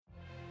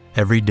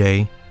Every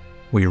day,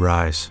 we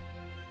rise,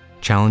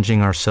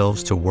 challenging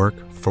ourselves to work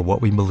for what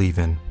we believe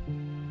in.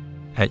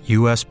 At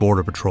U.S.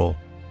 Border Patrol,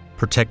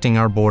 protecting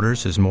our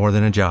borders is more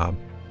than a job.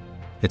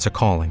 It's a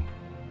calling.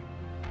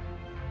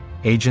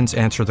 Agents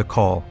answer the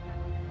call,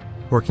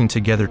 working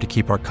together to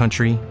keep our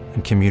country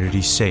and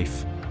communities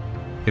safe.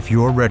 If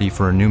you're ready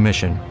for a new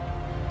mission,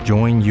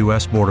 join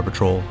U.S. Border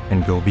Patrol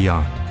and go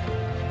beyond.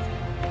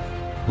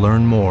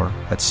 Learn more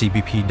at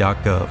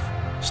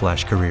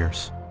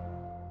cbp.gov/careers.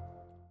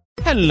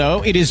 Hello,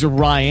 it is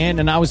Ryan,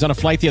 and I was on a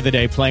flight the other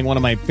day playing one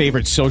of my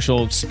favorite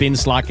social spin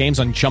slot games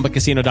on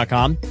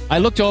ChumbaCasino.com. I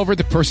looked over at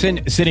the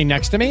person sitting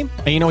next to me,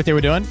 and you know what they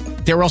were doing?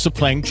 They were also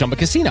playing Chumba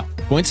Casino.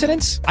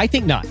 Coincidence? I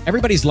think not.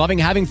 Everybody's loving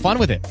having fun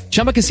with it.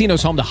 Chumba Casino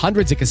is home to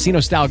hundreds of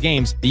casino-style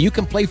games that you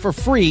can play for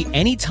free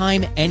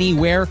anytime,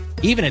 anywhere,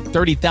 even at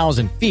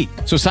 30,000 feet.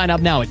 So sign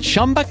up now at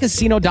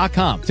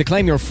ChumbaCasino.com to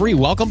claim your free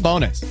welcome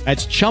bonus.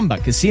 That's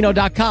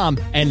ChumbaCasino.com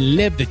and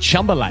live the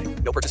Chumba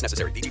life. No purchase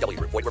necessary. VGW.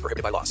 Void where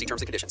prohibited by law. See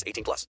terms and conditions.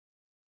 18+.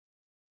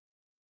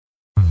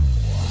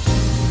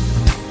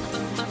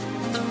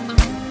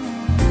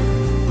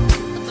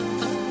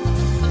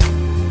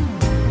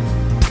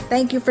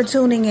 Thank you for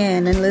tuning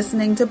in and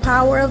listening to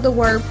Power of the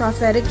Word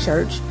Prophetic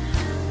Church.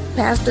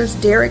 Pastors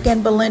Derrick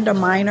and Belinda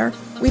Minor,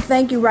 we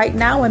thank you right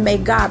now and may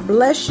God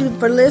bless you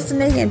for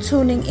listening and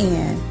tuning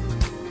in.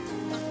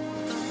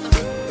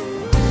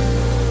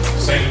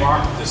 St.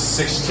 Mark, the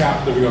 6th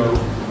chapter, we're going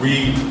to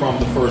read from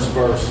the first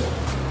verse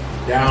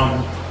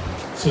down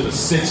to the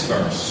 6th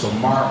verse. So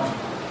Mark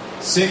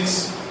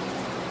 6,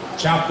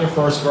 chapter,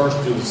 first verse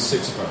to the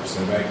 6th verse.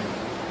 Everybody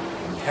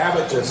have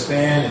it, just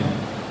stand and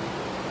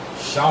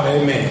shout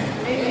amen.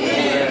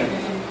 Amen.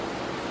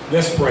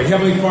 Let's pray.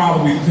 Heavenly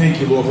Father, we thank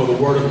you, Lord, for the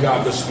word of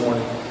God this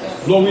morning.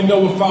 Lord, we know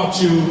without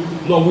you,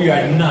 Lord, we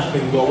are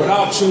nothing, Lord.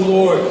 Without you,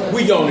 Lord,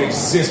 we don't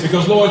exist.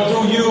 Because, Lord,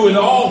 through you and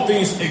all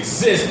things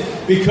exist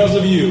because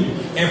of you.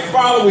 And,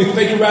 Father, we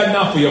thank you right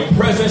now for your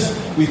presence.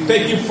 We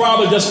thank you,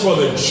 Father, just for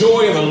the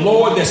joy of the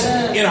Lord that's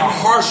in our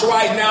hearts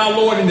right now,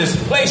 Lord, in this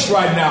place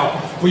right now.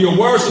 For your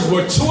words is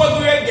where two or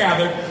three are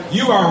gathered,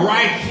 you are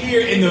right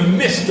here in the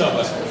midst of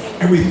us.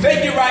 And we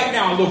thank you right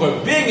now, Lord, for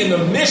being in the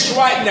midst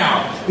right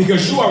now,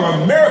 because you are a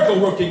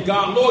miracle-working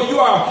God. Lord, you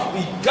are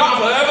the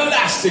God of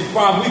everlasting,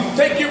 Father. We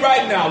thank you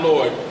right now,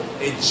 Lord.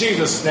 In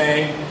Jesus'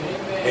 name,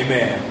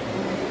 amen.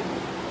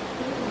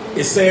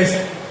 It says,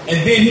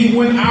 and then he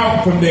went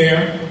out from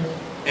there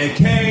and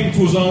came to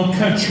his own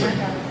country.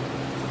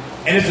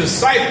 And his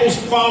disciples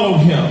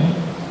followed him.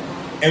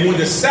 And when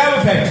the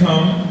Sabbath had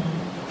come,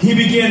 he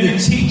began to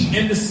teach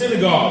in the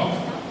synagogue.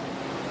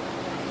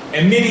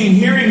 And many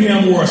hearing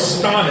him were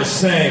astonished,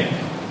 saying,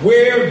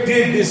 where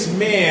did this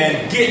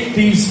man get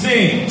these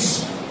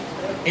things?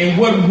 And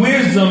what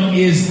wisdom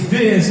is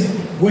this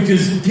which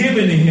is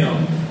given to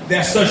him,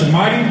 that such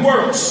mighty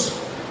works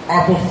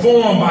are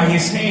performed by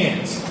his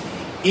hands?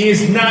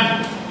 Is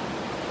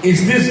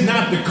this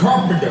not the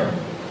carpenter,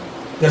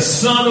 the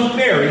son of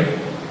Mary,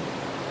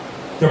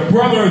 the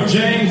brother of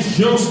James,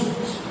 Joseph,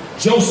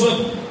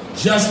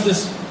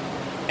 Justus,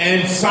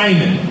 and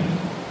Simon?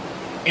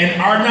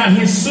 And are not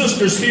his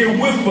sisters here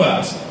with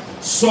us?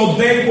 So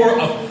they were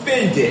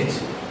offended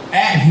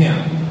at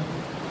him.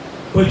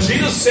 But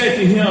Jesus said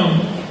to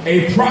him,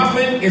 a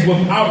prophet is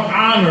without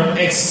honor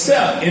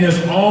except in his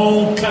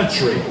own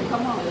country,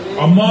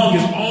 among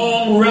his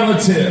own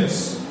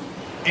relatives,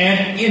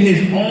 and in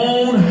his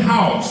own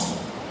house.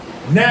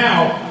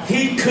 Now,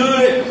 he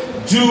could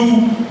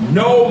do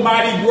no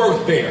mighty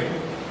work there,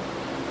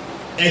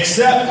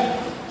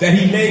 except that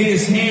he laid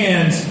his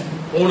hands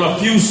on a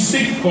few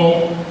sick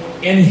folk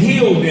and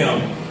healed them,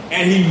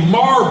 and he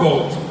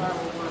marveled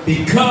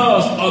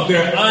because of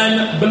their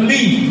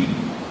unbelief.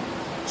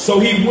 So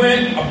he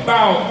went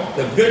about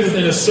the villages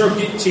in the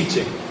circuit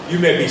teaching. You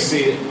may be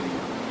seated.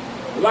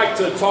 I'd like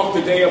to talk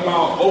today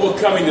about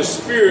overcoming the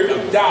spirit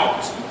of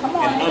doubt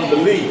and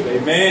unbelief.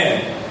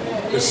 Amen.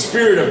 The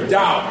spirit of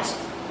doubt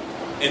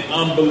and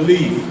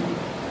unbelief.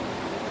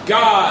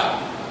 God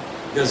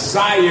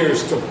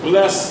desires to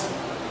bless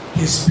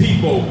his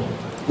people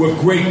with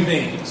great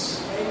things.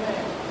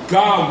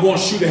 God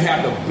wants you to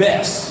have the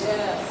best.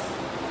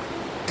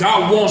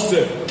 God wants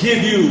to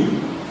give you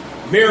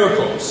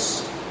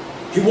miracles.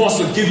 He wants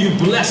to give you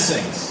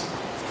blessings.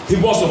 He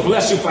wants to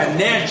bless you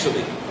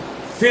financially,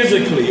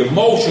 physically,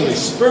 emotionally,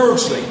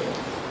 spiritually.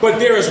 But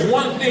there is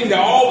one thing that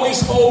always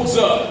holds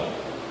up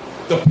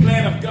the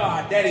plan of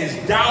God. That is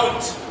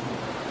doubt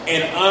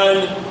and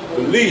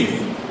unbelief.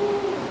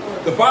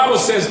 The Bible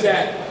says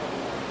that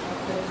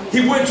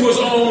he went to his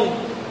own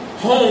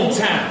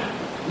hometown.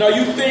 Now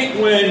you think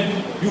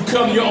when you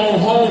come to your own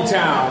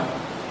hometown,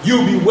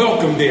 you'll be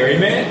welcome there,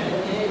 amen?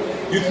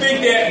 You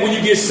think that when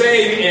you get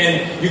saved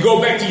and you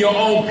go back to your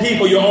own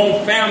people, your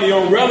own family,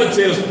 your own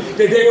relatives, that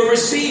they will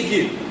receive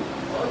you.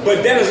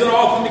 But that isn't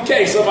often the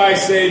case. Somebody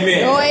say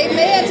amen. Oh,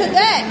 amen to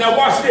that. Now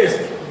watch this.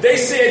 They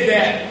said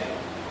that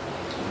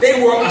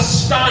they were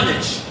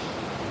astonished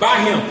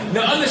by him.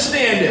 Now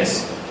understand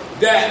this,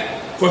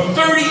 that for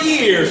 30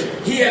 years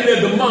he had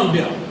lived among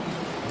them.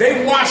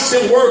 They watched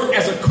him work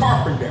as a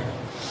carpenter.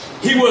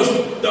 He was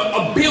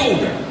a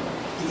builder.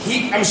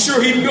 I'm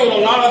sure he built a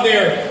lot of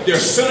their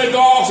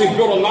synagogues. He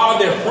built a lot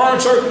of their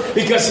furniture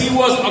because he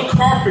was a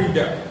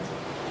carpenter.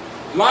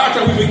 A lot of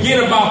times we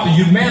forget about the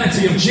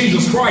humanity of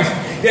Jesus Christ.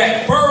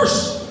 That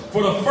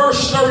for the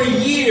first 30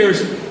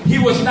 years, he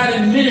was not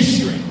in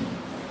ministry.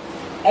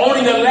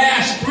 Only the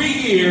last 3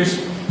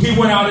 years, he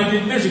went out and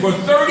did ministry. For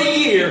 30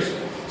 years,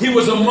 he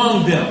was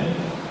among them.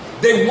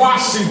 They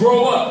watched him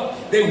grow up.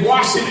 They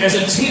watched him as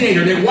a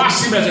teenager. They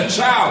watched him as a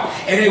child.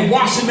 And they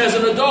watched him as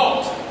an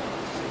adult.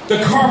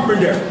 The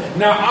carpenter.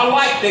 Now, I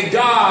like that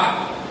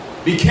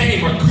God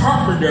became a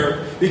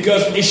carpenter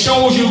because it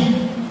shows you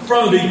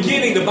from the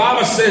beginning, the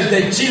Bible says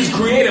that Jesus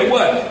created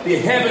what? The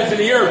heavens and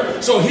the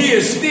earth. So he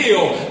is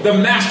still the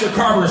master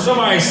carpenter.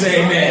 Somebody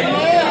say amen.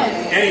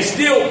 Amen. And he's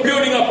still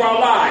building up our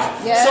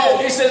lives. Yes.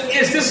 So it says,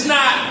 is this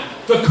not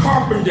the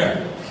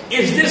carpenter?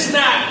 Is this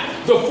not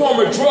the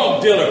former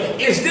drug dealer?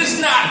 Is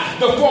this not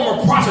the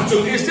former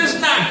prostitute? Is this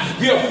not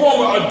the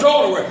former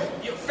adulterer?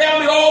 Your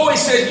family always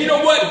says, you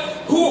know what?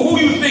 Who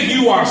you think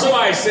you are?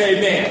 Somebody say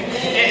amen.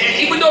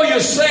 And even though you're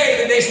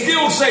saved, they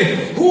still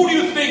say, who do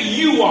you think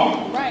you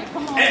are? Right,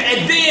 come on.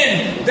 And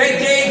then they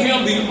gave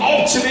him the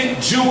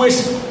ultimate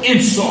Jewish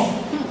insult.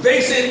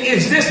 They said,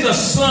 is this the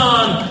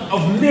son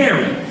of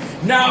Mary?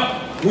 Now,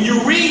 when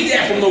you read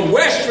that from the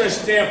Western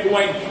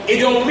standpoint, it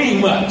don't mean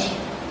much.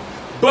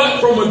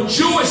 But from a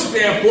Jewish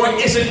standpoint,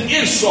 it's an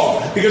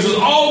insult because it's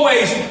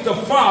always the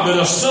father,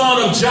 the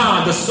son of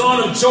John, the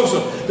son of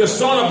Joseph, the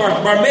son of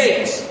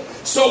Bartimaeus.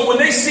 So when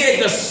they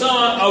said the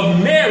son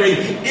of Mary,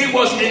 it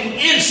was an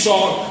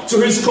insult to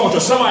his culture.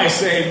 Somebody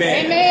say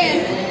amen.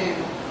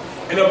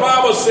 Amen. And the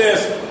Bible says,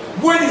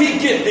 where did he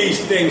get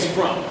these things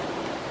from?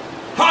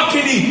 How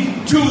can he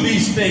do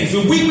these things?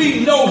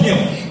 We know him.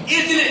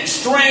 Isn't it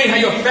strange how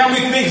your family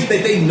thinks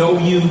that they know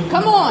you?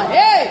 Come on,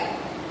 hey.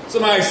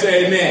 Somebody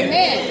say amen.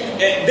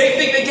 Amen. And they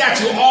think they got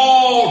you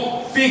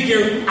all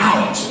figured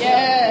out.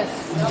 Yes.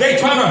 They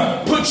trying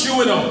to put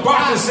you in a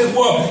box and say,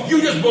 well,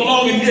 you just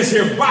belong in this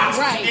here box.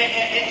 Right.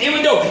 And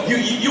even though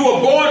you were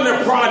born in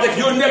a project,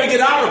 you'll never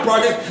get out of the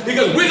project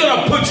because we're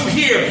going to put you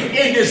here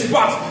in this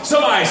box.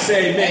 Somebody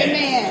say amen.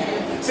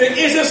 Amen. Say,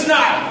 is this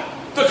not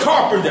the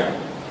carpenter?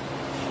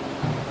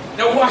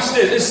 Now watch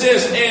this. It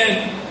says,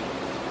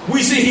 and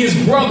we see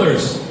his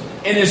brothers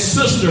and his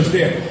sisters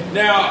there.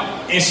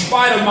 Now, in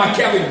spite of my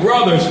Catholic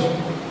brothers,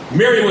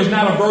 Mary was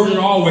not a virgin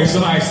always.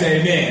 Somebody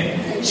say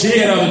amen. She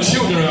had other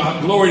children.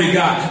 Glory to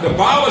God. The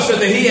Bible says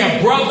that he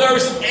had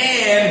brothers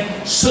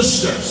and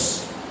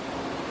sisters.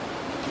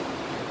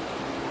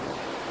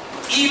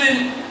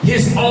 Even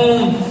his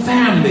own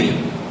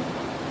family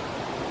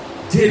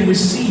didn't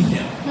receive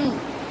him.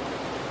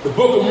 The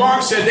book of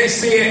Mark said, they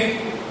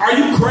said, are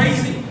you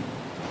crazy?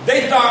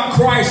 They thought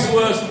Christ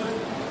was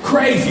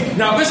crazy.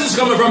 Now, this is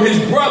coming from his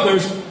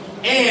brothers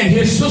and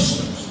his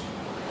sisters.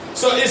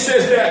 So it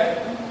says that,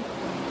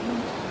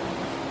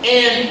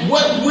 and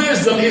what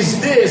wisdom is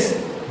this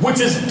which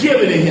is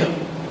given to him?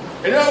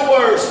 In other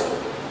words,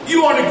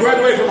 you want to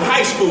graduate from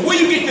high school.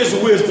 Where you get this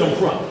wisdom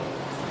from?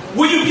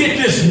 Where you get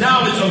this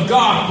knowledge of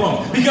God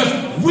from?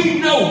 Because we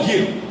know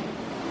you.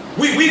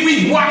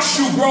 We watched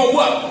you grow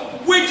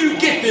up. Where'd you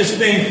get this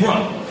thing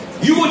from?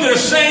 You went to the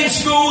same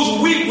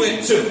schools we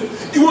went to.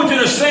 You went to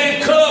the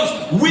same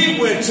clubs we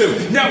went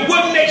to. Now,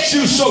 what makes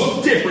you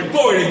so different?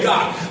 Glory to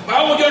God. But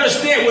I want you to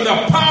understand, when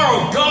the power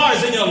of God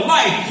is in your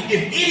life,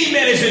 if any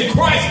man is in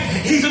Christ,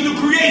 he's a new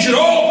creation.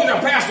 All things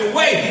are passed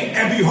away,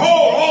 and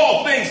behold,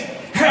 all things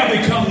have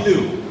become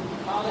new.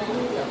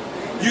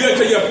 You got to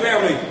tell your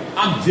family,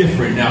 I'm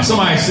different now.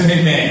 Somebody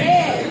say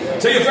amen.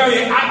 Tell your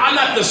family, I'm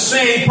not the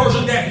same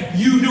person that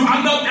you knew.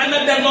 I'm not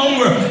that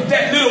longer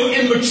that little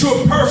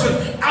immature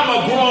person. I'm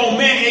a grown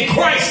man in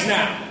Christ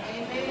now.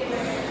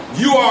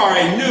 You are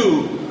a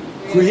new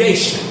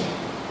creation.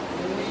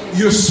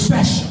 You're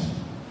special.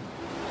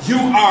 You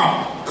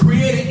are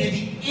created in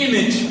the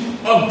image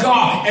of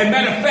God. And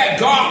matter of fact,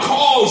 God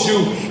calls you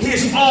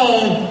his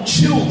own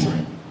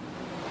children.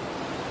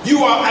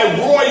 You are a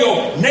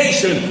royal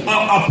nation,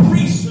 a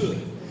priesthood.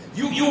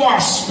 You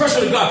are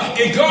special to God.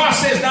 And God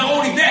says not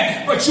only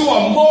that, but you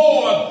are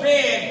more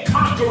than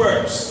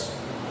conquerors.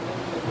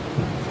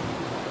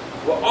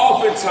 Well,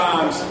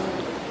 oftentimes,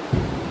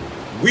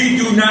 we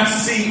do not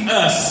see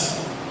us,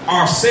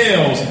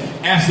 ourselves,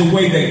 as the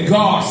way that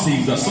God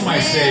sees us.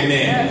 Somebody say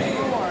amen.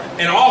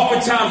 And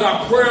oftentimes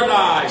our prayer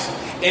lives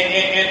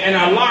and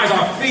our lives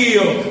are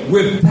filled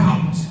with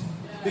doubt.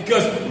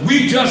 Because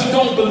we just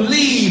don't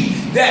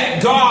believe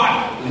that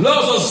God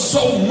loves us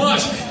so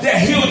much that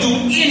he'll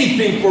do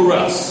anything for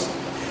us.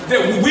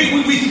 That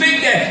we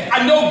think that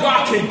I know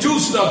God can do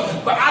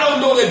stuff, but I don't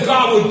know that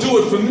God will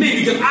do it for me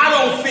because I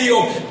don't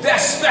feel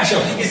that special.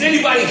 Is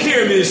anybody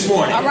hearing me this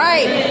morning? All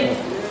right.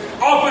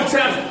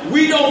 Oftentimes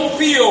we don't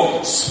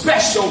feel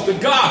special to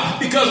God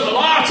because a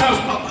lot of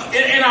times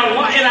in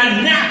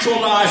our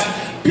natural lives,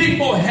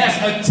 People has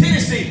a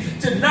tendency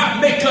to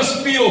not make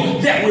us feel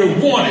that we're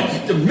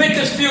wanted, to make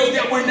us feel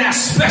that we're not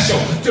special,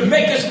 to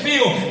make us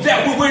feel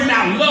that we're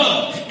not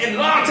loved. And a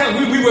lot of times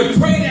we would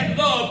pray that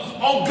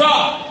love on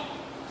God.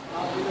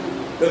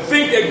 To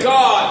think that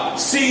God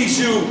sees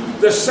you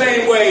the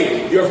same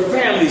way your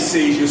family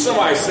sees you.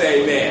 Somebody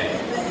say amen.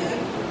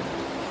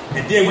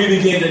 And then we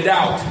begin to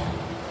doubt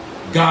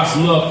God's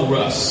love for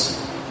us,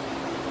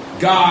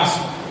 God's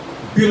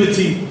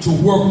ability to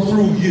work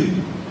through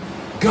you.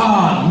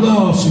 God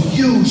loves to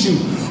use you.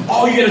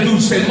 All you got to do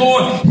is say,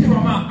 Lord, here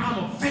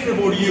I'm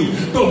available to you.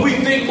 But we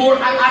think, Lord,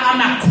 I'm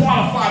not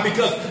qualified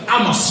because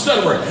I'm a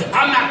stutterer.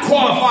 I'm not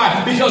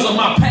qualified because of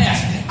my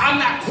past. I'm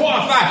not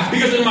qualified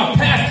because in my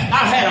past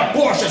I had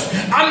abortions.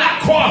 I'm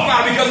not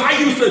qualified because I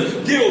used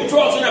to deal with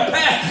drugs in the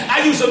past.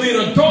 I used to be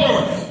an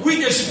adulterer. We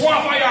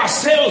disqualify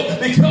ourselves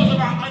because of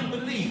our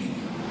unbelief.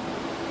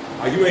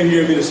 Are you in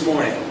here with me this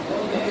morning?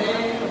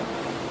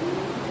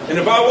 And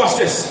the Bible, watch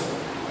this.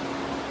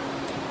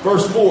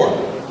 Verse 4.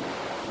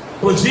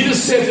 But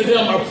Jesus said to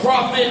them, a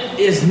prophet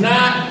is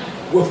not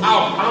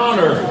without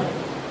honor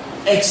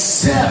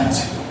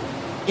except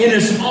in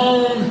his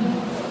own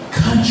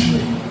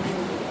country.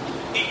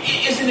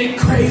 Isn't it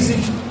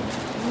crazy?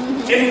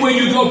 Anywhere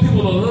you go,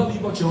 people will love you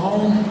but your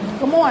own.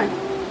 Come on.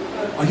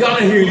 Are y'all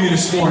not hearing me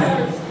this morning?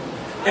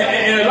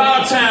 And a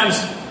lot of times,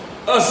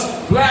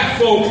 us black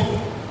folk,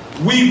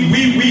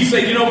 we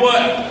say, you know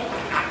what?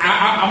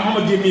 I'm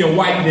going to give me a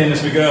white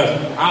dentist because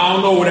I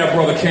don't know where that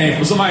brother came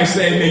from. Somebody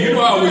say, man, you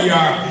know how we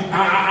are.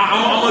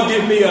 I'm going to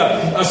give me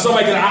a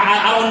somebody that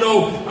I don't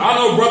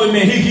know brother,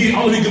 man, he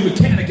only a good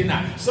mechanic and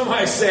not.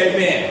 Somebody say,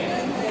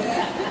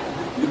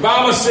 man. The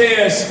Bible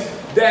says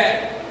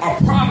that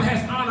a prophet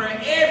has honor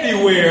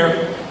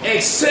everywhere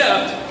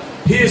except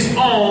his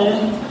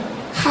own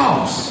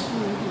house.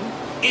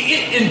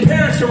 And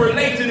parents can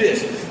relate to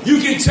this. You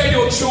can tell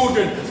your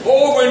children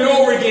over and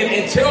over again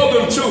and tell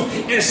them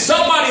truth. And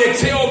somebody will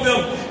tell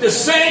them the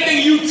same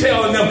thing you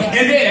telling them,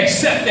 and they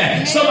accept that.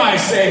 Amen. Somebody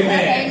say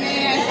amen.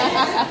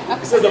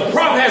 Amen. It says the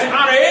prophet has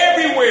honor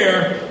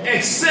everywhere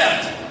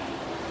except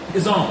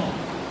his own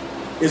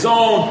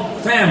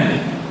family.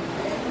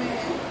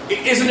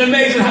 Isn't it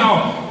amazing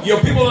how your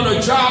people on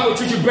a job will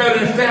treat you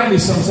better than family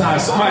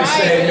sometimes? Somebody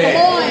say amen.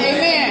 Come on,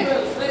 amen.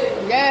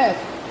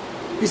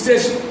 Yes. He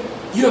says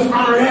you have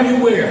honor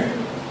everywhere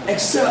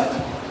except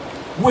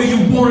where you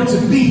wanted to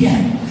be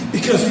at.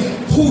 Because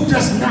who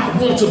does not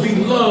want to be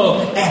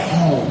loved at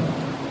home?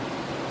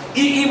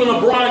 Even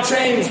LeBron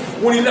James,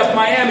 when he left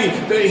Miami,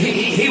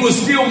 he was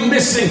still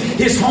missing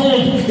his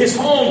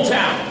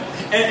hometown.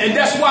 And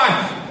that's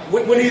why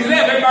when he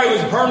left, everybody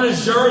was burning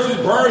his jersey.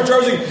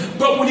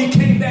 But when he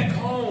came back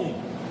home,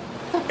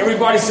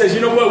 everybody says,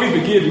 you know what, we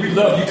forgive you, we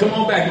love you. Come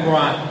on back,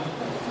 LeBron.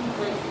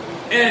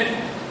 And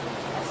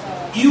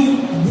you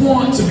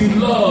want to be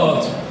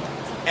loved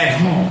at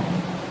home.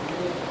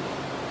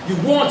 You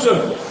want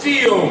to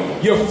feel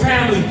your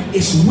family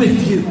is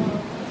with you.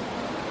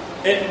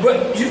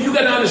 But you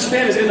got to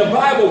understand this. In the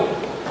Bible,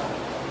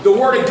 the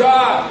Word of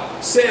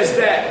God says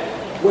that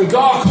when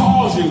God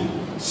calls you,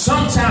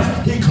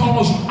 sometimes he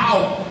calls you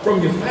out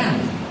from your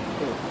family.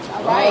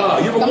 All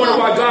right. You ever wonder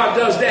why God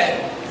does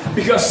that?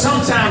 Because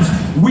sometimes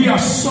we are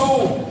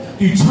so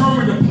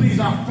determined to please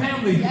our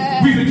family,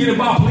 we forget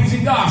about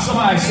pleasing God.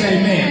 Somebody say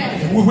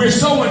amen. We're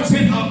so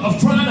intent of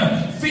trying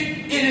to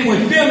fit in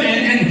with them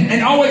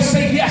and always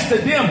say yes to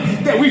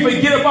them that we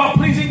forget about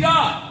pleasing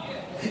God.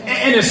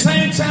 And at the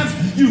same time,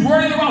 you're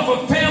worrying about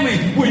for family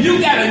when you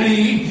got a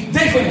need,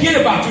 they forget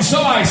about you.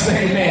 Somebody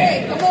say amen.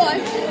 Hey, come on.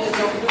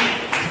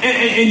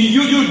 And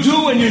you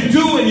do and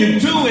you're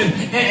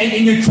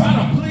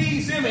trying to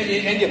please him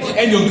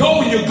and you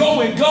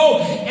go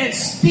and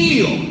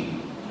still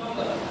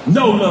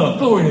no love.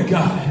 Glory to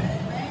God.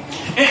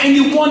 And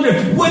you wonder,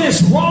 what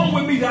is wrong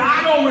with me that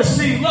I don't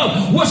receive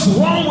love? What's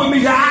wrong with me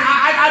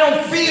that I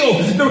don't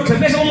feel the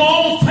connection of my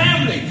own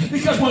family?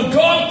 Because when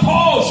God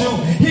calls you,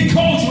 he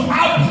calls you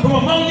out from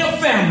among your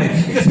family.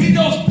 Because he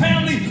knows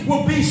family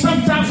will be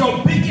sometimes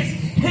your biggest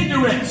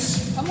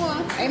hindrance. Come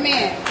on.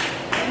 Amen.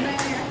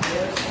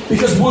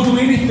 Because we'll do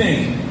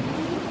anything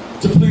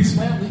to please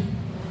family.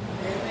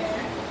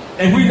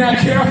 And we're not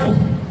careful,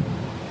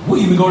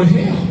 we'll even go to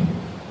hell.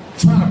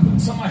 Trying to,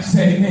 somebody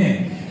say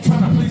amen,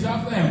 trying to please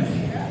our family.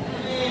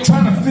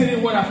 Trying to fit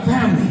in with our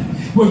family.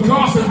 When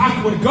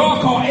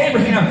God called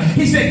Abraham,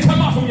 he said, come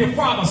out from your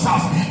father's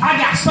house. I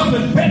got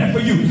something better for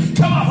you.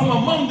 Come out from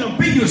among them,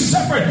 be you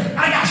separate.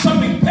 I got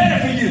something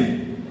better for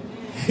you.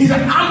 He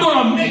said, I'm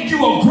going to make you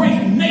a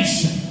great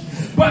nation.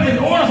 But in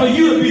order for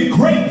you to be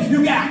great,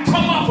 you got to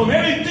come out from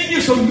everything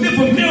you're so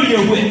familiar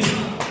with.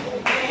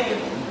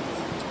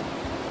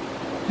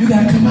 You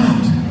got to come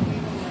out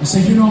and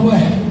say, you know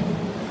what?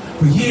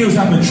 For years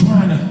I've been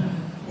trying to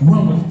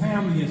run with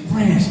family and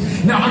friends.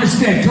 Now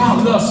understand,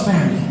 God loves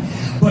family.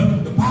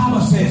 But the Bible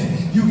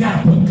says you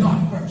got to put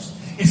God first.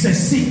 It says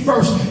seek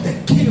first the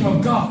kingdom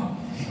of God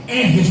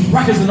and his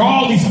righteousness and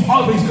all these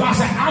other things. God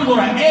said, I'm going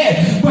to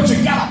add, but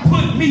you got to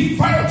put me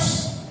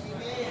first.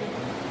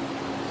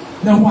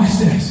 Now watch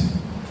this.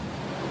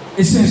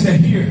 It says that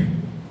here.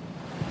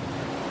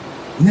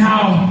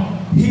 Now,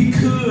 he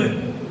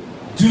could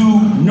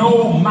do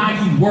no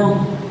mighty work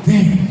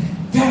then.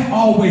 That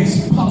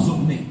always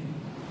puzzled me.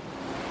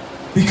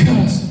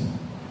 Because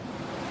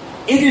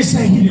it didn't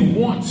say he didn't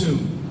want to.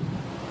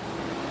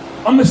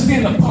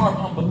 Understand the power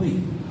of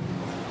unbelief.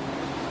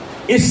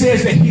 It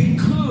says that he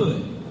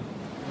could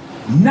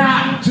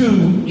not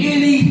do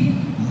any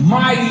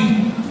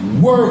mighty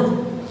work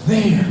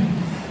there.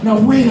 Now,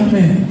 wait a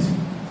minute.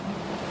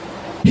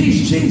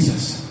 He's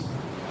Jesus.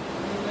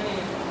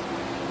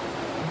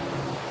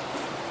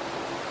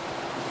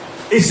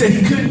 It said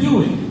he couldn't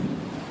do it.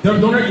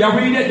 Don't y'all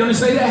read that? Don't it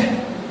say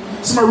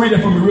that? Somebody read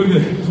that for me real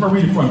good. Somebody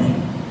read it for me.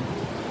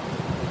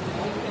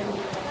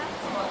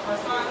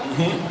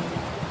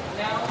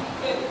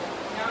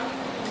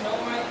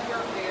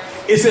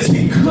 It says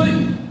he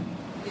couldn't.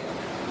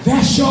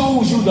 That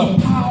shows you the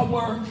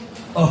power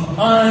of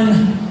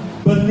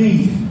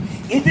unbelief.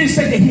 It didn't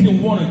say that he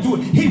didn't want to do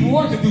it. He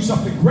wanted to do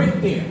something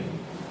great there.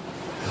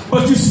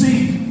 But you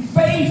see,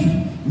 faith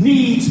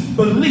needs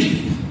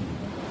belief.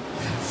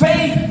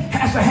 Faith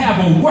has to have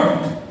a work.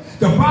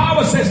 The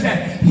Bible says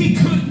that he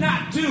could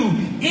not do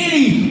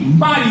any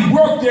mighty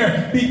work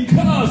there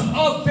because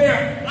of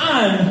their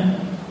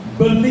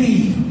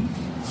unbelief.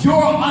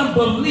 Your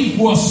unbelief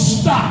will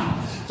stop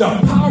the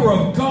power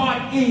of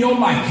God in your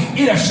life.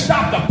 It'll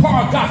stop the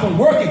power of God from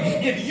working.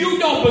 If you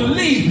don't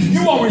believe,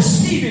 you won't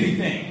receive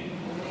anything.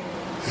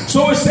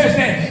 So it says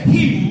that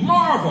he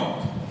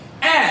marveled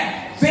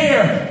at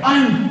their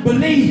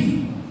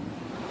unbelief.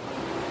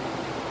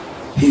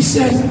 He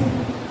says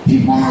he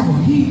marveled.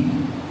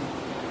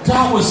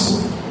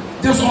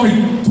 There's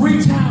only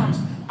 3 times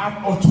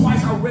or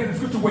twice I read the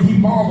scripture where he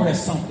marveled at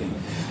something.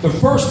 The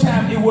first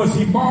time he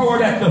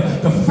marveled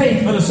at the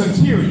faith of the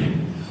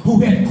centurion who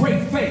had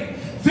great faith.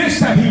 This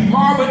time he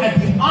marveled at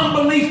the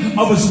unbelief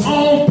of his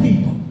own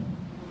people.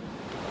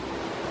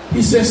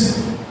 He says,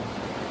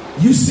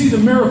 you see the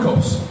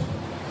miracles.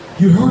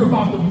 You heard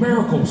about the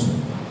miracles,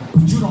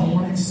 but you don't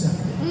want to accept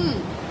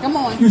it. Come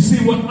on. You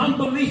see, what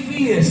unbelief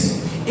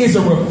is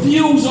a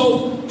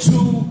refusal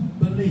to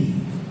believe.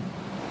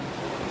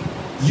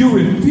 You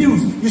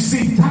refuse. You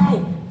see,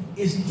 doubt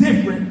is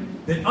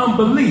different than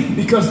unbelief,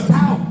 because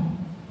doubt,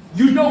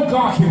 you know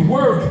God can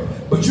work,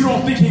 but you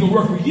don't think he can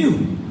work for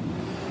you.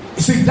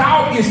 You see,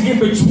 doubt is in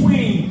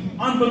between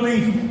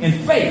unbelief and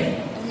faith.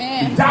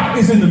 Amen. Doubt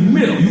is in the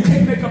middle. You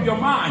can't make up your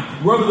mind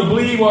whether to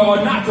believe or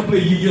not to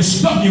believe. You're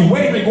stuck. You're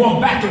wavering, going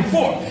back and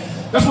forth.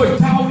 That's what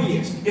doubt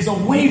is. It's a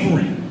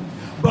wavering.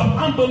 But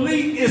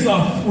unbelief is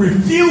a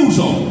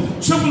refusal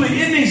to believe.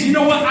 It means, you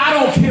know what? I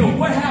don't care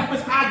what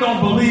happens. I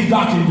don't believe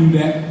God can do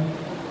that.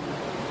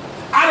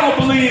 I don't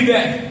believe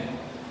that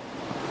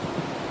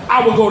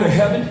I will go to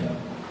heaven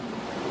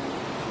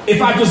if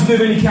I just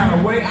live any kind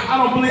of way.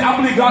 I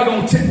believe God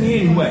don't take me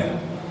anyway.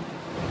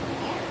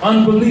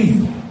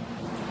 Unbelief.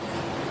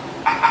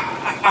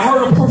 I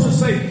heard a person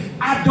say,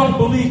 I don't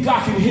believe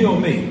God can heal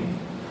me.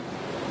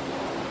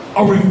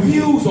 A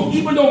refusal,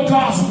 even though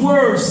God's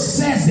word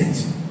says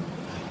it,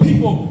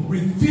 people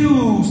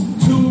refuse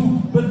to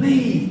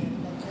believe.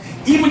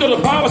 Even though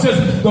the Bible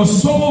says the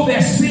soul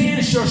that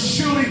sins shall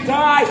surely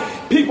die,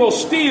 people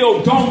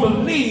still don't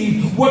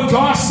believe what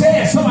God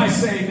says. Somebody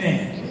say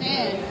amen.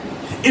 Amen.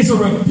 It's a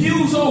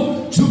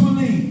refusal to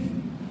believe.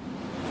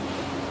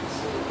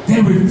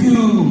 They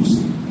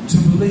refuse to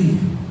believe.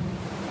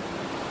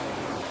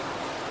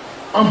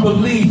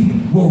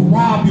 Unbelief will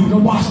rob you. Now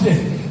watch this.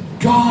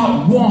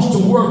 God wants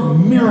to work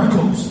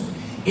miracles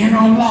in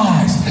our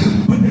lives,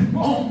 but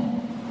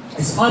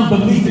as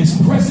unbelief is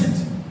present,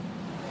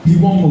 he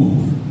won't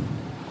move.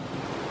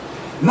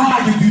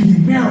 Now you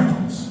need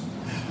miracles,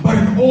 but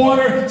in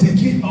order to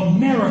get a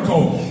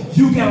miracle,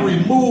 you got to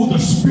remove the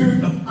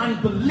spirit of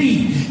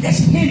unbelief that's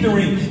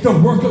hindering the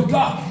work of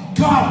God.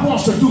 God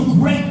wants to do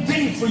great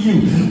things for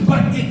you,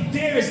 but if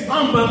there is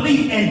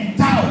unbelief and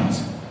doubt,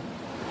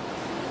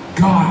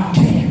 God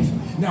can't.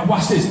 Now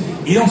watch this.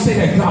 It don't say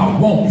that God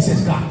won't. It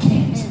says God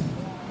can't.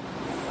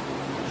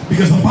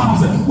 Because the Bible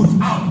says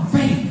without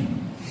faith,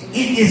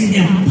 it is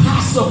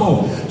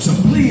impossible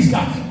to please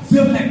God.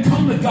 Them that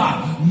come to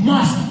God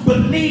must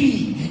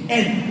believe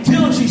and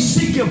diligently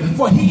seek him,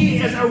 for he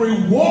is a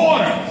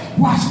rewarder.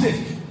 Watch this.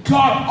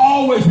 God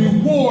always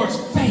rewards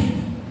faith.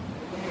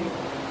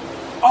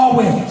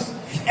 Always.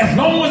 As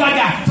long as I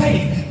got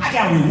faith, I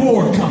got a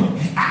reward coming.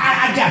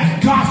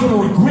 God's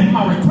going to grant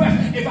my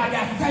request if I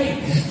got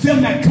faith.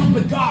 Them that come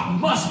to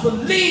God must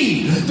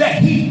believe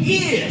that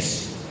he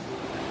is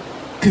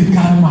good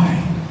God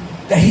Almighty,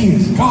 that he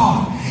is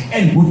God.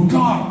 And with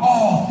God,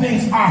 all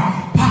things are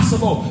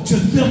possible to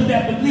them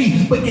that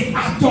believe. But if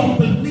I don't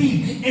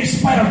believe, in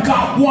spite of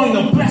God wanting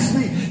to bless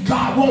me,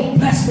 God won't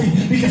bless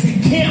me because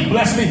he can't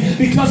bless me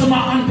because of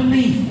my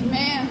unbelief.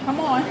 Man, come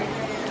on.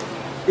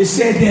 It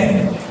said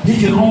that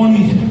he can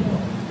only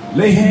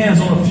lay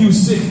hands on a few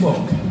sick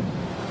folk.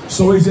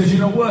 So he says, you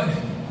know what?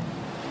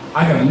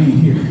 I got to leave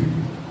here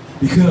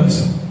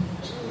because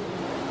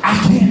I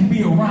can't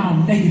be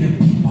around negative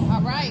people.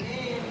 All right.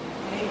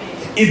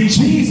 If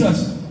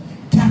Jesus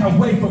got got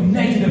away from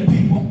negative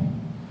people.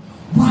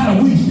 Why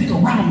do we stick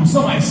around them?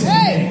 Somebody say,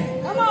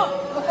 Hey, come on.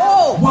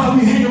 Oh. why do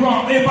we hang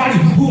around everybody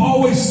who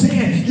always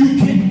saying you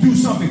can't do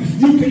something,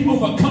 you can't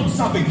overcome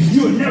something,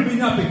 you'll never be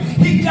nothing?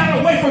 He got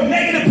away from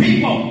negative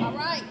people. All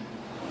right.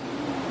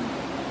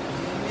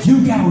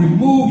 You got to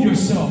remove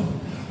yourself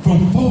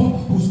from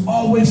folk who's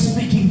always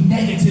speaking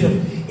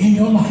negative in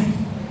your life.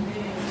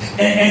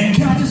 And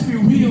can I just be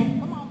real?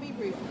 Come on, be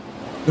real.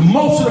 The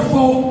most of the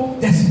folk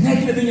that's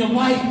negative in your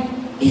life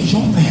is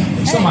your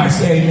family. Somebody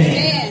say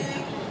amen.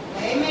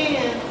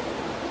 Amen.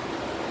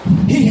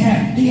 He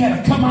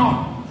had to come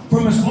out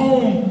from his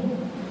own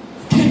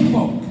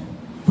kinfolk,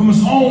 from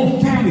his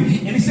own family.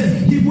 And he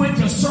said he went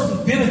to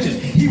certain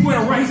villages. He went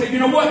around. He said, you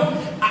know what?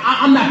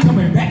 I'm not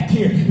coming back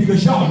here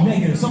because y'all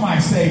negative.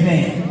 Somebody say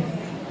amen.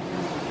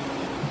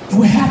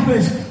 What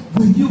happens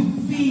when you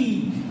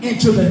feed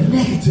into the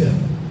negative,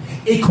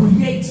 it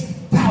creates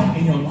doubt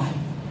in your life.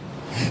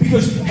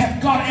 Because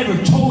have God ever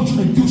told you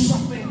to do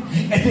something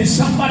and then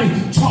somebody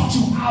talked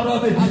you out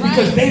of it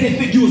because they didn't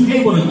think you was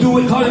able to do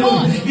it?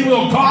 Even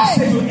though God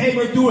said you were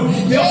able to do it,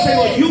 they'll say,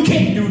 well, you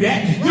can't do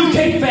that. You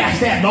can't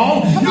fast that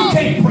long. You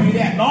can't pray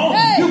that long.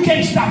 You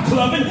can't stop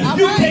clubbing.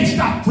 You can't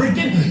stop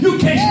drinking. You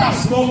can't stop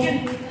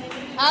smoking.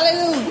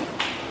 Hallelujah.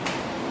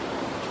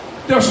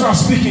 They'll start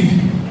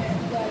speaking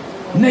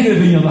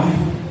negative in your life.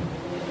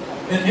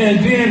 And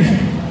then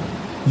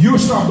you'll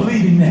start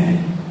believing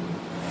that.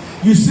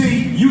 You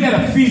see, you got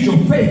to feed your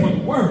faith with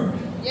the word.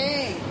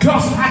 Yeah. God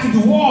said, I can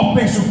do all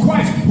things through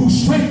Christ who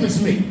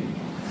strengthens me.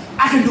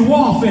 I can do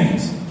all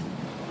things.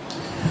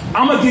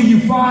 I'm going to give you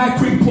 5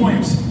 quick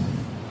points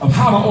of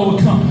how to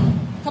overcome.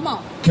 Come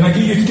on. Can I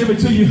give it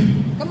to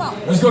you? Come on.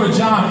 Let's go to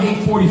John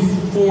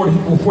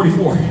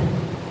 8:44.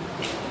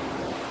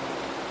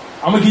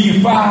 I'm going to give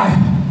you 5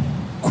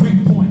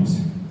 quick points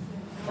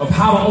of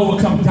how to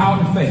overcome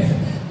doubt and faith.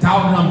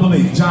 Doubt and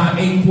unbelief. John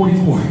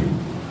 8:44.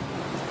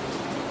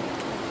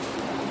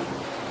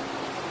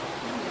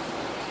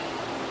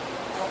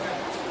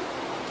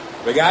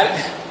 We got it?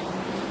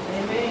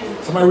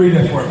 Amen. Somebody read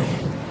that for me.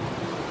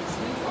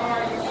 You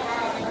are your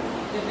father,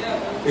 the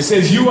devil. It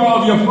says, you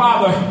are of your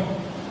father,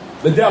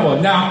 the devil.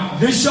 Now,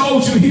 this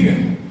shows you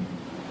here.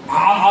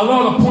 I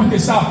love to point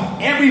this out.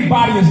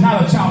 Everybody is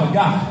not a child of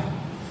God.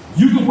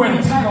 You can wear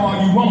the title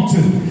all you want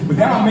to, but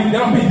that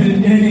don't make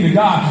anything to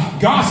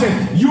God. God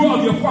said, you are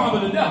of your father,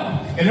 the devil.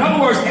 In other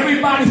words,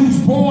 everybody who's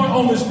born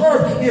on this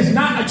earth is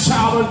not a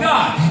child of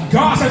God.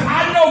 God said,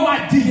 I know my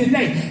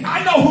DNA.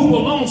 I know who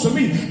belongs to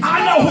me.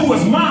 I know who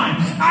is mine.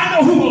 I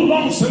know who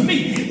belongs to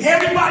me.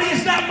 Everybody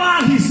is not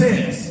mine, he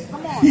says.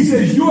 He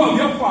says, you are of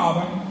your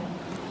father,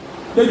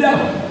 the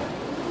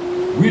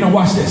devil. Read and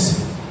watch this.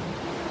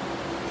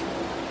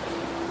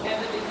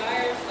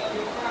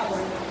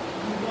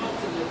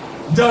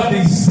 The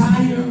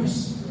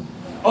desires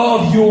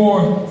of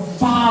your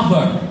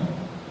father.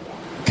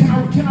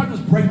 Can I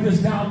just break this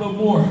down a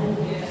little more?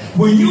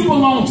 When you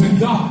belong to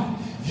God,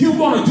 you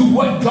want to do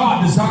what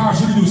God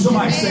desires you to do.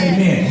 Somebody say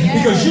amen.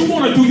 Because you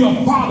want to do your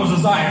father's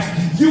desires.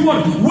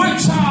 What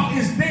child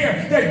is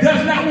there that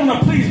does not want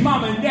to please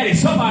mama and daddy?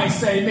 Somebody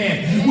say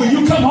amen. When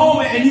you come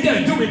home and you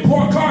get a good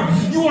report card,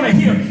 you want to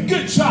hear,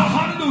 good job,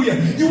 hallelujah.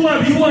 You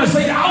want to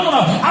say,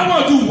 I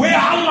want to do well.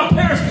 I want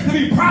my parents to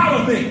be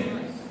proud of me.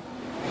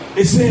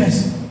 It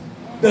says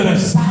the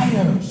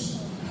desires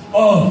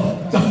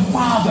of the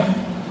father,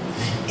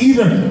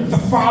 either the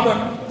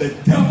father, the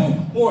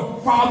devil, or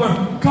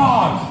Father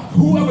God.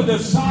 Whoever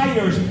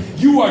desires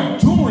you are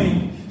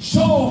doing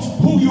shows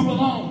who you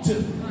belong to.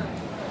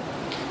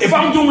 If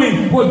I'm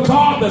doing what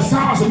God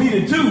desires of me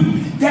to do,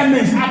 that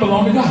means I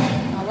belong to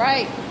God. All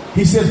right.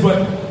 He says,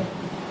 but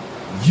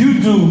you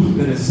do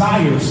the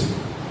desires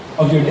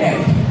of your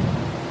daddy,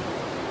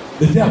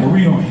 the devil.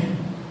 Read on it.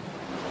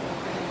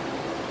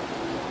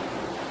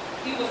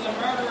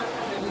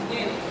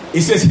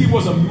 It says he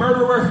was a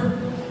murderer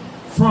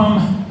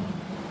from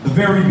the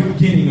very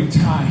beginning of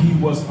time. He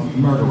was a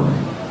murderer.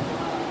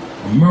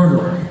 A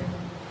murderer.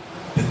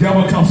 The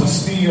devil comes to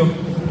steal,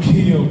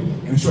 kill,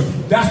 and destroy.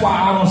 That's why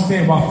I don't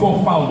understand why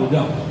folk follow the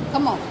devil.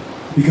 Come on.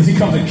 Because he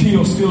comes to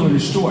kill, steal, and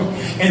destroy.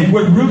 And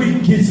what really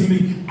gets to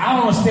me, I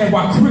don't understand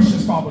why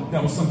Christians follow the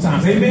devil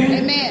sometimes.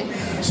 Amen? Amen.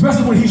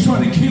 Especially when he's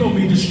trying to kill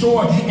me,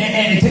 destroy,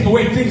 and take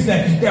away things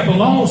that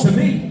belongs to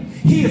me.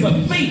 He is a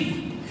thief.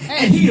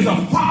 Hey. And he is a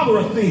father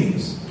of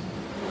thieves.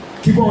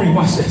 Keep on reading.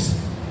 Watch this.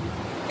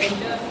 He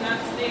does not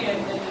stand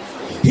in the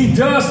truth. He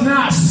does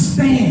not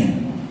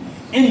stand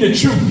in the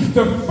truth.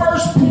 The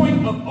first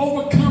point of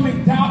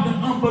overcoming doubt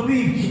and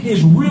unbelief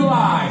is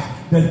realize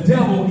the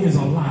devil is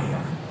a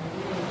liar.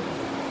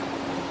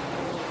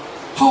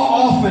 How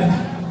often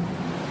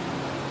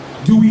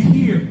do we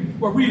hear?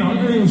 Well, read on.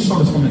 Let me show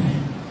this for a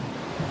minute.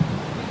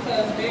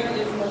 Because there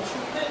is no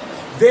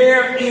truth.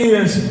 There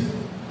is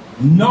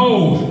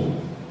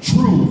no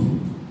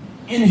truth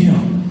in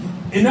him.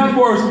 In other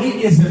words, it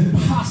is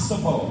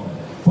impossible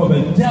for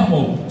the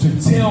devil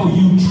to tell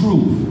you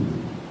truth.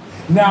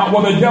 Now,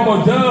 what the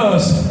devil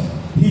does,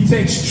 he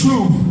takes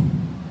truth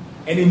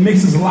and he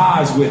mixes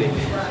lies with it.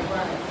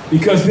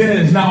 Because then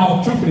it's not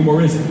all truth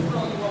anymore, is it?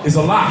 It's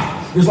a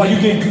lie. It's like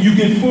you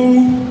get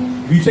food.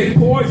 If you take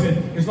poison,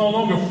 it's no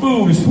longer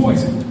food, it's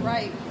poison.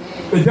 Right.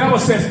 The devil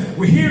says,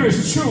 well, here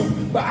is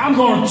truth, but I'm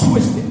going to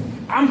twist it.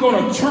 I'm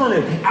going to turn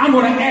it. I'm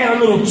going to add a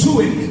little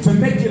to it to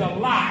make it a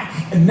lie.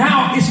 And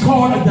now it's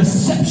called a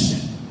deception.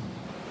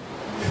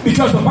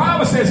 Because the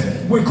Bible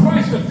says when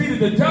Christ defeated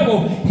the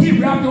devil, he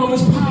wrapped on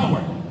his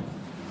power.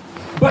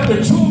 But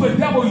the tool the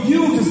devil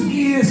uses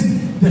is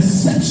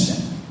deception.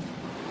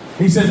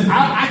 He says,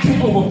 I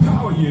can't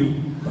overpower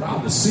you, but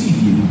I'll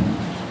deceive you.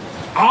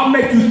 I'll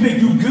make you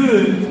think you're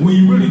good when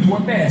you're really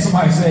doing bad.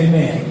 Somebody say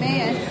amen.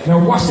 Amen. Now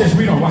watch this.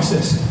 Read on. Watch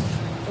this.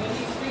 When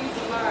he speaks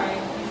a lie,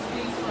 he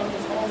speaks from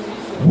his own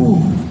resources. Woo.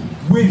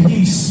 When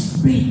he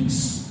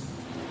speaks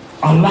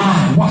a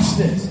lie. Watch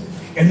this.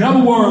 In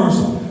other words,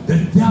 the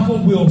devil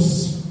will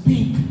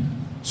speak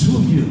to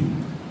you.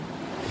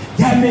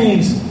 That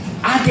means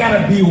I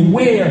got to be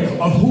aware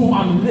of who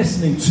I'm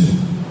listening to.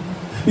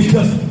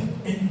 Because,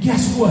 and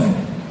guess what?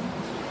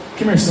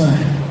 Come here,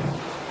 son.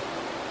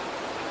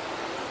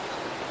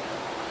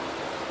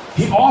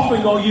 He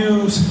often gonna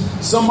use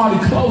somebody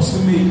close to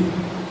me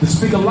to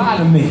speak a lie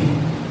to me.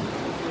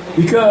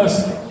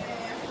 Because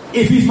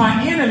if he's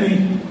my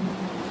enemy,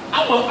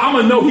 I'm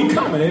gonna know he's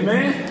coming,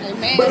 amen?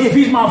 Amen. But if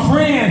he's my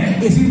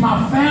friend, if he's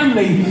my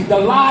family, the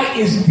lie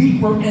is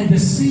deeper and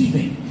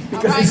deceiving.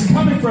 Because it's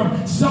coming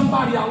from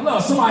somebody I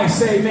love. Somebody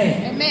say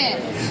amen.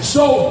 Amen.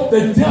 So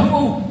the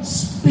devil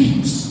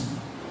speaks.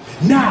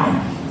 Now,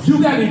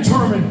 you got to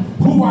determine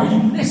who are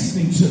you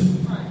listening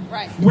to.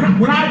 Right.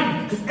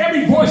 Because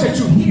every voice that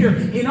you hear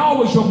ain't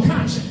always your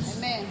conscience.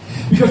 Amen.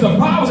 Because the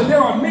Bible says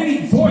there are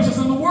many voices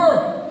in the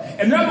world.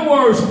 In other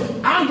words,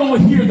 I'm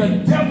going to hear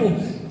the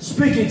devil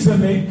speaking to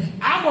me.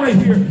 I'm going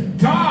to hear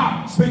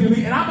God speaking to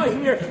me. And I'm going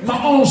to hear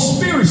my own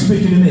spirit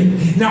speaking to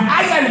me. Now,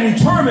 I got to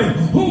determine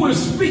who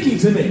is speaking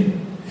to me.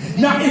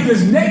 Now, if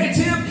it's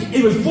negative,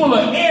 if it's full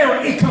of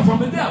error, it comes from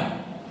the devil.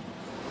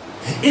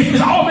 If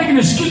it's all making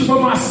excuses for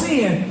my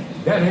sin,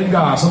 that ain't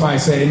God. Somebody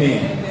say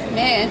amen.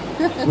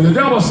 Amen. When the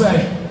devil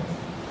say,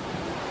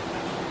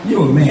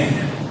 you're a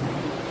man.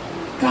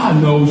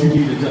 God knows you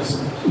need to just,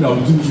 do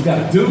what you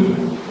got to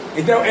do.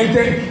 Ain't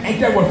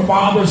that what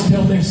fathers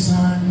tell their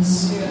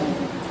sons? Yeah.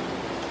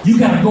 You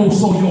got to go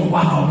sow your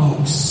wild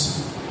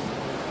oats.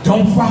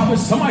 Don't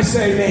promise. Somebody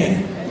say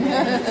amen.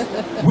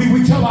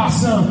 we tell our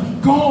son,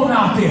 go on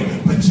out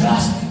there, but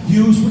just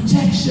use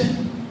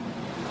protection.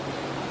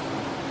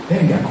 They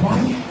ain't got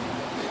quiet.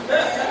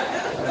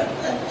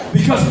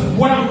 Because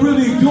what I'm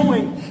really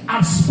doing,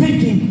 I'm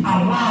speaking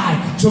a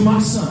lie to my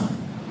son.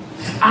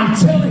 I'm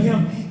telling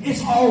him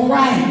it's all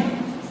right.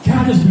 Can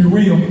I just be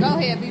real? Go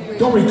ahead, be real.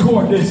 Don't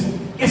record this.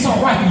 It's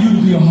all right for you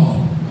to be a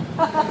hoe.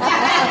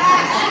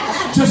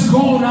 Just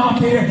go on out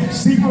there,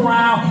 sleep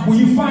around. When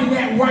you find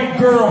that right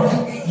girl,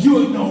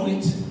 you'll know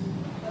it.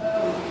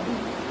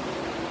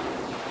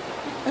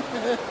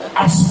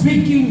 I'm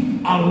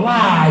speaking a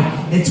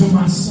lie into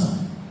my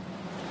son.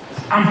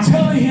 I'm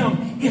telling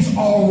him it's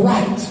all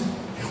right.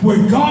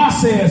 When God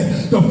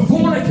says the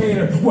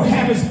fornicator will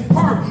have his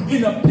part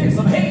in the pits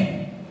of hell.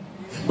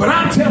 But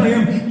I'm telling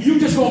him, you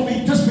just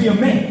be a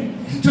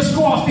man. Just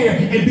go out there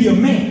and be a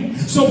man.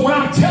 So when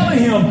I'm telling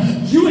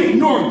him, you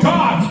ignore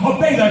God,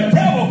 obey the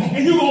devil,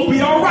 and you're going to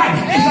be all right.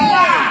 It's a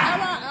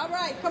lie. All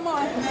right, come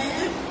on,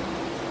 man.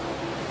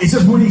 It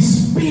says when he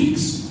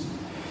speaks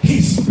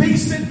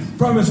it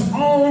from his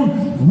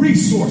own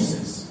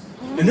resources.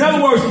 In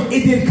other words,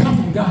 it didn't come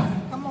from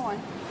God. Come on.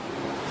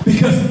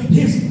 Because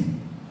his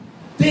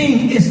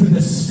thing is to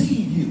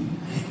deceive you.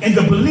 And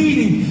the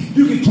believing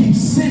you can keep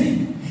sinning.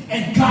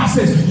 And God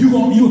says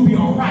you'll be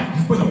all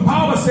right. But the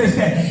Bible says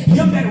that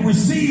him that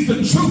receives the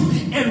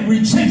truth and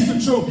rejects the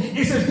truth,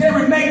 it says there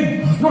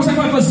remain no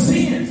sacrifice for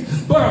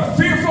sins, but a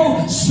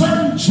fearful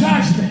certain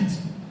judgment.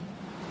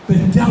 The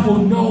devil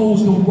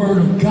knows the word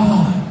of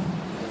God.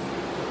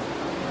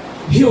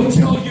 He'll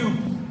tell you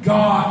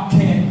God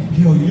can't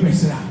heal you. You may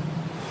sit down.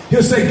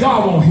 He'll say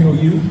God won't heal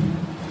you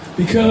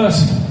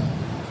because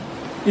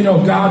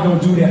God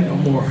don't do that no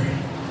more.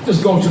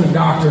 Just go to the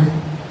doctor,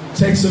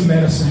 take some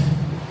medicine.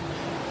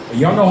 And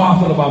y'all know how I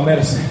feel about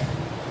medicine.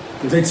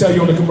 Because they tell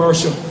you on the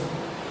commercial,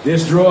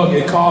 this drug,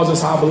 it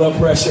causes high blood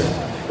pressure.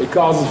 It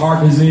causes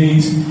heart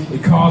disease.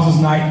 It causes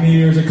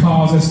nightmares. It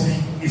causes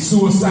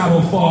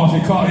suicidal thoughts.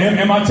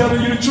 Am I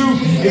telling you the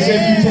truth? Yeah. It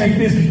says if you take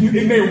this,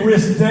 it may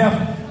risk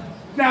death.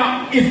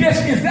 Now, if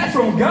that's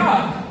from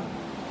God,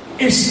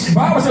 the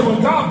Bible says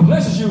when God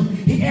blesses you,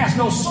 he adds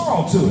no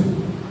sorrow to it.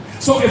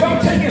 So if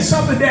I'm taking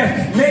something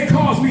that may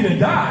cause me to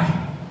die,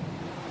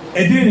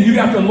 and then you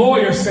got the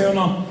lawyer saying,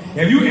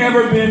 have you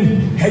ever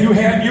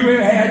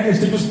had this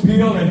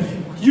pill and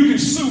you can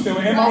sue them?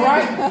 Am I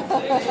right?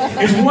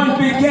 It's one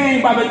big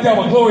game by the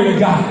devil. Glory to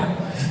God.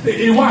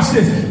 And watch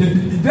this.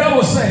 The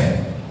devil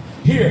say,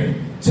 here,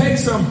 take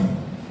some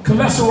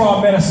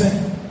cholesterol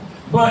medicine,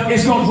 but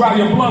it's going to drive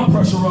your blood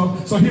pressure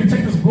up. So here,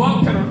 take this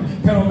blood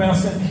pressure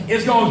medicine.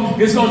 It's going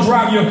to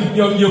drive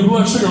your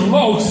blood sugar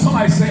low.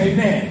 Somebody say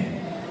amen.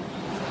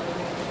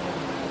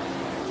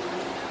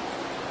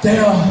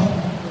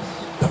 They'll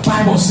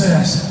Bible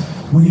says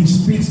when he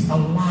speaks a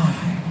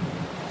lie,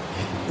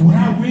 when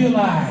I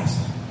realize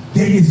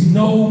there is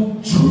no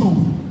truth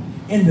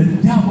in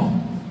the devil,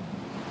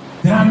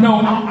 then I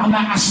know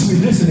I should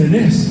be listening to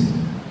this.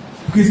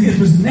 Because if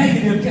it's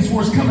negative, guess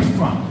where it's coming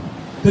from?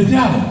 The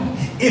devil.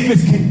 If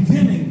it's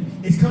condemning,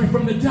 it's coming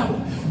from the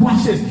devil.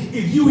 Watch this.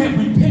 If you have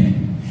repented,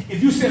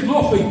 if you said,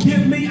 Lord,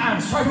 forgive me, I'm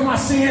sorry for my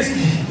sins,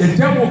 the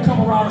devil will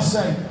come around and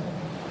say,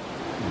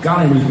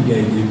 God ain't really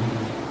forgave you.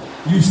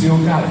 You still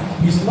got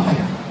it. He's a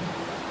liar.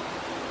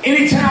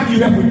 Anytime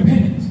you have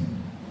repented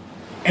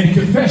and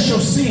confess your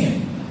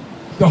sin,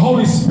 the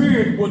Holy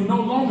Spirit will no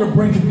longer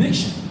bring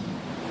conviction.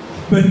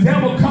 The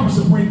devil comes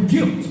to bring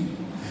guilt.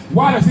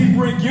 Why does he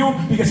bring guilt?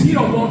 Because he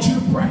don't want you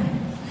to pray.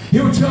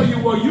 He'll tell you,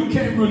 well, you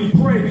can't really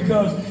pray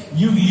because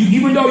you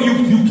even though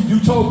you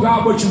told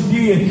God what you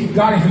did,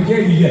 God ain't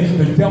forgave you yet.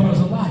 The devil is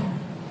a liar.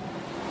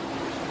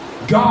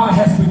 God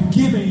has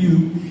forgiven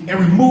you and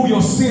removed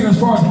your sin as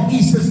far as the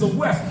east is the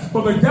west.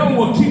 But the devil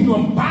will keep you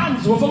in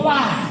bondage with a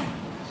lie.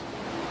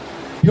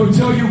 He'll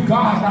tell you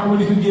God's not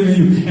really forgiving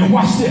you. And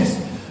watch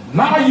this. A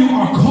lot of you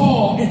are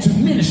called into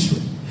ministry.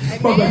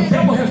 But the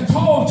devil has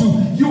told you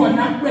you are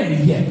not ready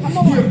yet.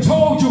 He has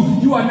told you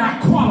you are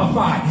not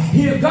qualified.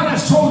 God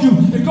has told you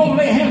to go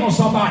lay hands on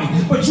somebody,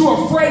 but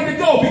you're afraid to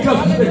go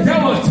because the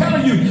devil is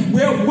telling you,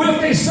 well, what if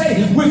they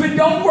say, what if it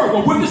don't work,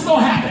 or what if this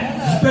don't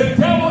happen? The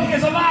devil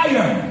is a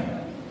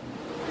liar.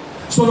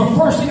 So the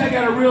first thing I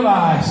got to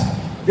realize,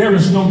 there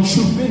is no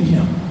truth in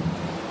him.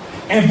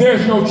 And if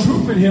there's no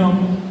truth in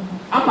him,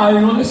 I'm not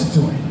even going to listen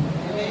to him.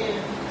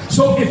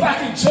 So if I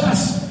can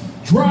just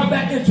draw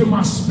that into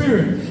my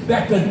spirit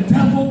that the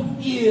devil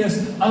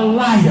is a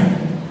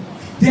liar.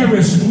 There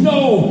is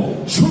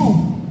no truth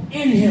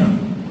in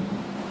him.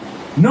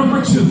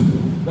 Number 2,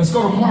 let's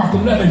go to Mark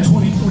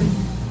 11:23.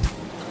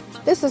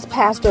 This is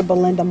Pastor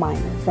Belinda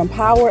Minor from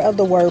Power of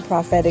the Word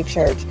Prophetic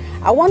Church.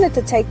 I wanted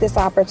to take this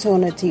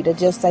opportunity to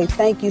just say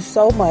thank you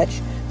so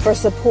much for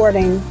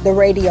supporting the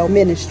radio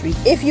ministry.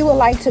 If you would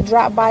like to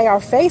drop by our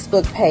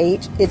Facebook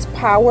page, it's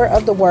Power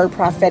of the Word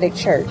Prophetic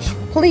Church.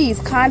 Please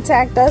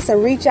contact us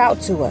and reach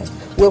out to us.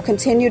 We'll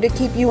continue to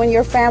keep you and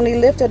your family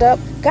lifted up.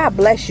 God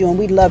bless you, and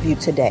we love you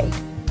today.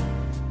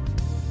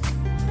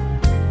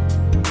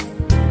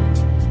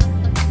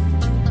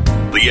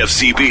 The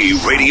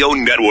FCB Radio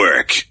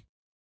Network.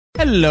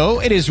 Hello,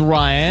 it is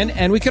Ryan,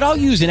 and we could all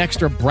use an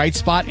extra bright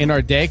spot in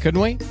our day, couldn't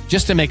we?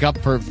 Just to make up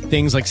for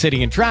things like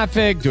sitting in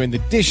traffic, doing the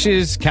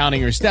dishes, counting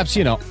your steps,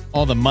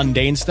 all the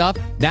mundane stuff.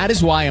 That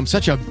is why I'm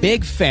such a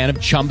big fan of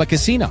Chumba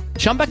Casino.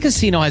 Chumba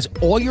Casino has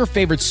all your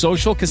favorite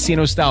social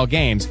casino-style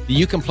games that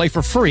you can play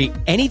for free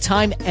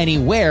anytime,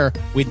 anywhere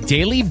with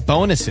daily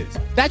bonuses.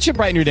 That should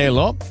brighten your day a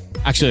little.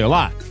 Actually, a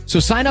lot.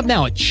 So sign up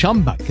now at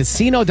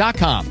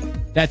ChumbaCasino.com.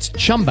 That's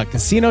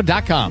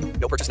ChumbaCasino.com.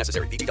 No purchase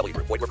necessary. VGW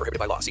Group. Void where prohibited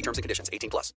by law. See terms and conditions. 18+.